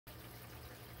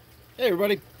Hey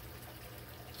everybody,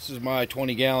 this is my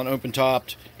 20-gallon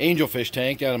open-topped Angelfish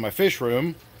tank down in my fish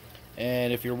room.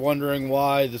 And if you're wondering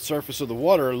why the surface of the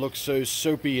water looks so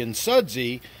soapy and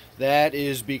sudsy, that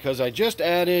is because I just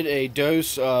added a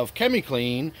dose of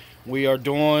Chemiclean. We are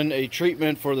doing a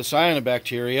treatment for the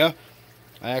Cyanobacteria.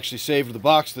 I actually saved the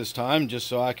box this time just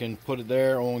so I can put it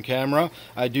there on camera.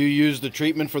 I do use the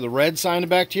treatment for the red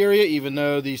Cyanobacteria, even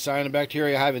though the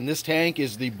Cyanobacteria I have in this tank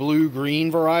is the Blue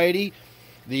Green variety.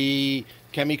 The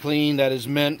Chemiclean that is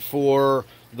meant for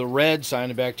the red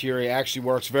Cyanobacteria actually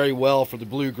works very well for the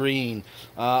Blue Green.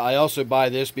 I also buy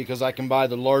this because I can buy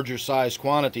the larger size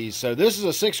quantities. So this is a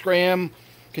 6-gram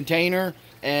container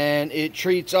and it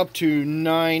treats up to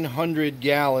 900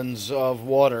 gallons of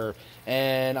water.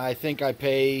 And I think I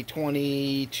pay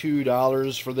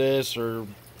 $22 for this or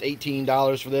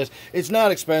 $18 for this. It's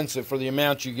not expensive for the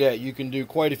amount you get. You can do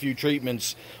quite a few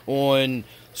treatments on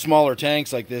smaller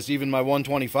tanks like this. Even my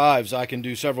 125s, I can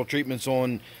do several treatments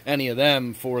on any of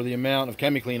them for the amount of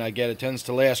Chemiclean I get. It tends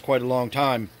to last quite a long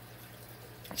time.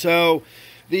 So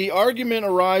the argument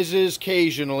arises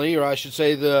occasionally, or I should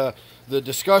say the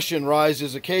discussion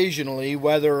rises occasionally,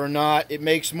 whether or not it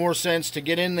makes more sense to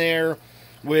get in there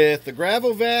with the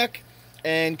gravel vac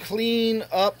and clean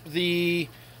up the,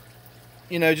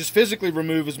 just physically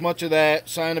remove as much of that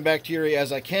cyanobacteria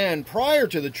as I can prior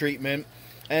to the treatment,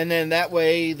 and then that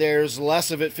way there's less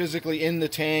of it physically in the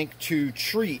tank to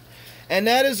treat. And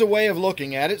that is a way of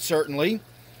looking at it, certainly.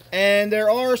 And there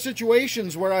are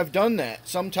situations where I've done that.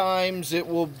 Sometimes it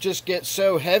will just get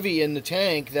so heavy in the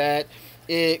tank that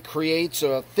it creates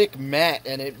a thick mat,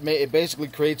 and it basically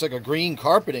creates like a green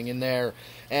carpeting in there.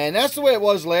 And that's the way it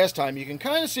was last time. You can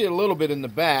kind of see it a little bit in the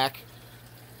back,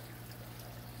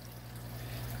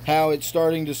 how it's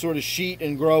starting to sort of sheet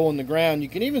and grow on the ground. You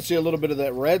can even see a little bit of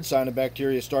that red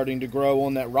cyanobacteria starting to grow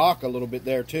on that rock a little bit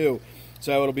there too.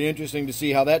 So it'll be interesting to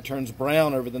see how that turns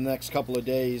brown over the next couple of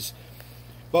days.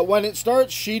 But when it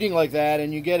starts sheeting like that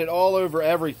and you get it all over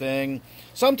everything,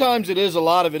 sometimes it is a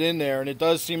lot of it in there, and it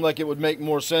does seem like it would make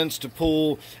more sense to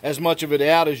pull as much of it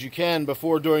out as you can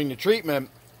before doing the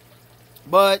treatment.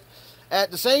 But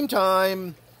at the same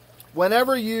time,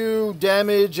 whenever you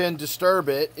damage and disturb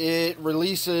it, it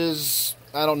releases,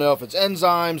 I don't know if it's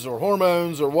enzymes or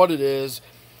hormones or what it is,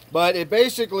 but it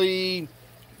basically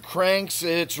cranks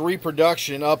its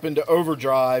reproduction up into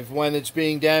overdrive when it's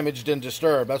being damaged and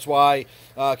disturbed. That's why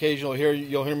occasionally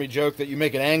you'll hear me joke that you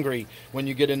make it angry when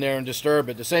you get in there and disturb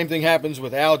it. The same thing happens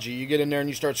with algae. You get in there and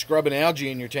you start scrubbing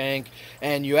algae in your tank,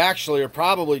 and you actually are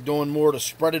probably doing more to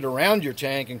spread it around your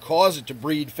tank and cause it to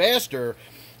breed faster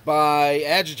by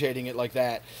agitating it like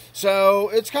that. So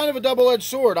it's kind of a double-edged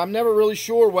sword. I'm never really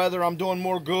sure whether I'm doing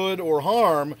more good or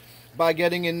harm by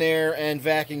getting in there and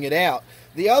vacuuming it out.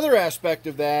 The other aspect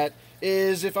of that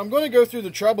is if I'm going to go through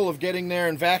the trouble of getting there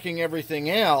and vacuuming everything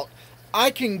out,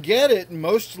 I can get it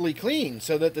mostly clean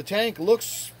so that the tank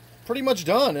looks pretty much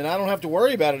done and I don't have to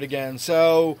worry about it again.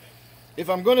 So if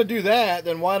I'm going to do that,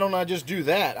 then why don't I just do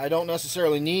that? I don't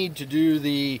necessarily need to do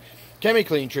the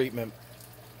Chemiclean treatment.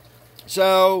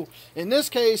 So, in this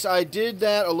case, I did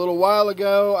that a little while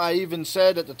ago. I even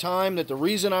said at the time that the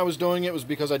reason I was doing it was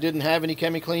because I didn't have any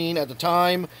Chemiclean at the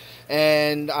time,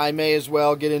 and I may as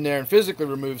well get in there and physically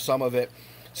remove some of it.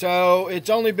 So, it's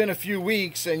only been a few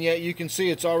weeks, and yet you can see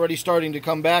it's already starting to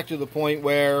come back to the point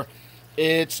where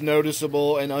it's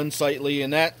noticeable and unsightly,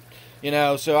 and that,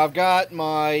 so I've got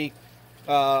my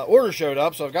order showed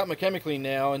up, so I've got my Chemiclean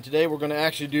now, and today we're going to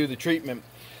actually do the treatment.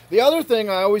 The other thing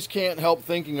I always can't help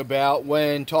thinking about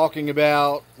when talking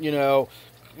about,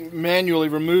 manually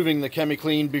removing the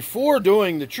Chemiclean before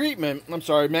doing the treatment,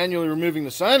 manually removing the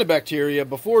cyanobacteria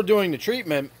before doing the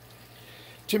treatment,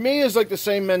 to me is like the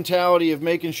same mentality of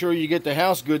making sure you get the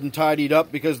house good and tidied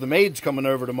up because the maid's coming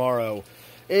over tomorrow.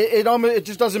 It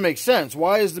just doesn't make sense.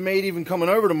 Why is the maid even coming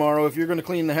over tomorrow if you're going to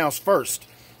clean the house first?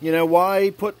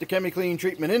 Why put the Chemiclean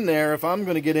treatment in there if I'm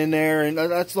going to get in there? And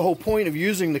that's the whole point of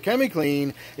using the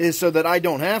Chemiclean, is so that I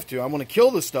don't have to. I want to kill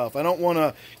the stuff. I don't want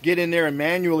to get in there and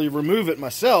manually remove it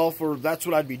myself, or that's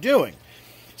what I'd be doing.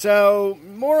 So,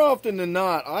 more often than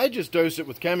not, I just dose it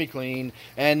with Chemiclean,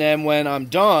 and then when I'm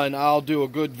done, I'll do a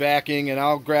good vacuuming, and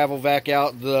I'll gravel vac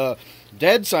out the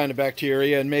dead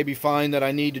cyanobacteria and maybe find that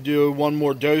I need to do one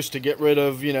more dose to get rid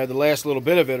of, the last little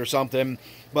bit of it or something.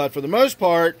 But for the most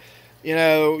part,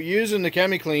 using the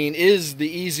Chemiclean is the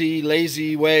easy,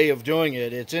 lazy way of doing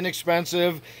it. It's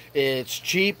inexpensive, it's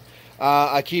cheap.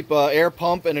 I keep an air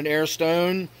pump and an air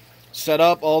stone set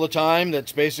up all the time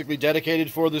that's basically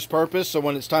dedicated for this purpose. So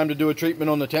when it's time to do a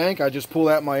treatment on the tank, I just pull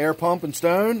out my air pump and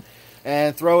stone,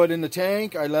 and throw it in the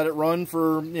tank. I let it run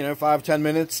for 5-10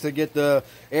 minutes to get the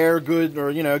air good,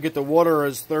 or get the water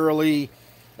as thoroughly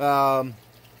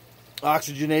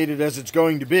oxygenated as it's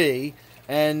going to be.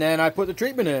 And then I put the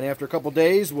treatment in. After a couple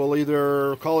days, we'll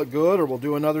either call it good or we'll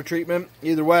do another treatment.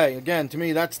 Either way, again, to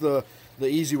me, that's the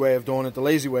easy way of doing it, the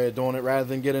lazy way of doing it, rather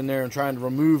than get in there and trying to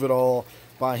remove it all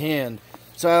by hand.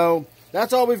 So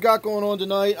that's all we've got going on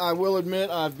tonight. I will admit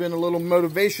I've been a little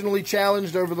motivationally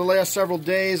challenged over the last several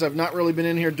days. I've not really been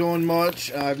in here doing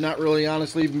much. I've not really,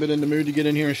 honestly, even been in the mood to get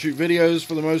in here and shoot videos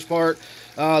for the most part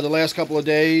the last couple of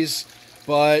days.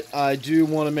 But I do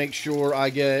want to make sure I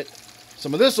get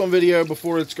some of this on video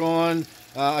before it's gone.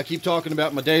 I keep talking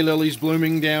about my daylilies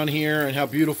blooming down here and how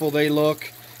beautiful they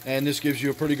look, and this gives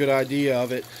you a pretty good idea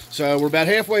of it. So we're about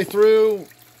halfway through.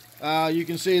 You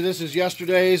can see this is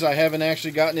yesterday's. I haven't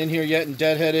actually gotten in here yet and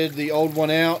deadheaded the old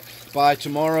one out. By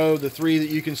tomorrow, the 3 that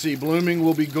you can see blooming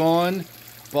will be gone,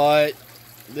 but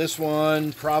this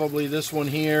one, probably this one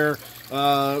here,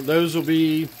 those will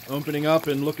be opening up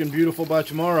and looking beautiful by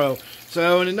tomorrow.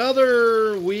 So in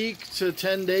another week to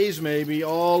 10 days maybe,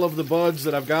 all of the buds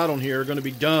that I've got on here are going to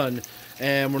be done,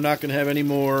 and we're not going to have any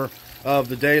more of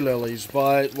the daylilies.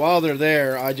 But while they're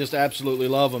there, I just absolutely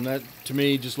love them. That, to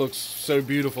me, just looks so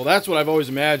beautiful. That's what I've always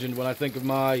imagined when I think of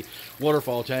my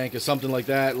waterfall tank, is something like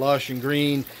that, lush and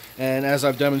green. And as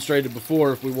I've demonstrated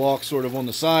before, if we walk sort of on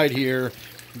the side here,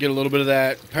 get a little bit of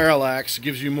that parallax,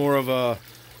 gives you more of a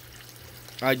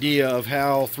idea of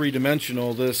how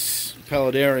three-dimensional this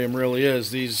paludarium really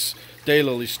is. These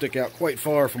daylilies stick out quite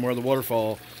far from where the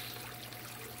waterfall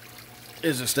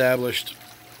is established.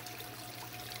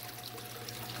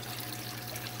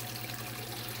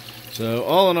 So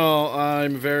all in all,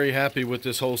 I'm very happy with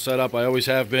this whole setup. I always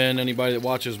have been. Anybody that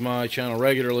watches my channel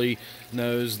regularly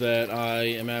knows that I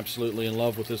am absolutely in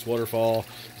love with this waterfall.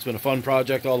 It's been a fun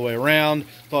project all the way around.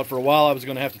 Thought for a while I was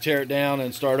going to have to tear it down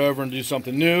and start over and do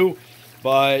something new,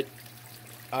 but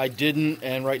I didn't,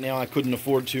 and right now I couldn't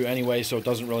afford to anyway, so it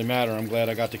doesn't really matter. I'm glad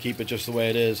I got to keep it just the way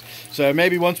it is. So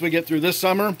maybe once we get through this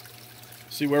summer,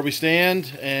 see where we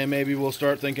stand, and maybe we'll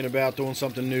start thinking about doing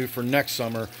something new for next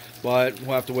summer. But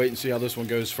we'll have to wait and see how this one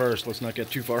goes first. Let's not get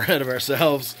too far ahead of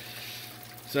ourselves.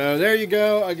 So there you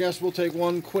go. I guess we'll take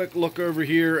one quick look over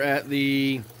here at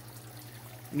the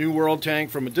New World tank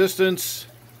from a distance.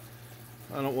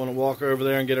 I don't want to walk over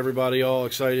there and get everybody all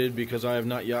excited because I have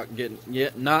not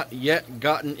yet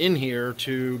gotten in here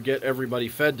to get everybody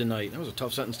fed tonight. That was a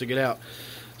tough sentence to get out.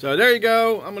 So there you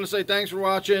go. I'm going to say thanks for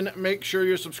watching. Make sure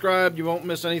you're subscribed. You won't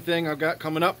miss anything I've got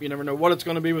coming up. You never know what it's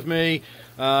going to be with me.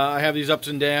 I have these ups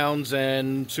and downs,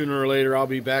 and sooner or later I'll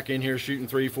be back in here shooting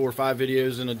 3, 4, 5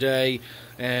 videos in a day,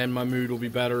 and my mood will be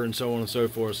better, and so on and so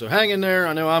forth. So hang in there.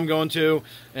 I know I'm going to,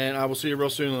 and I will see you real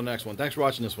soon on the next one. Thanks for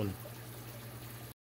watching this one.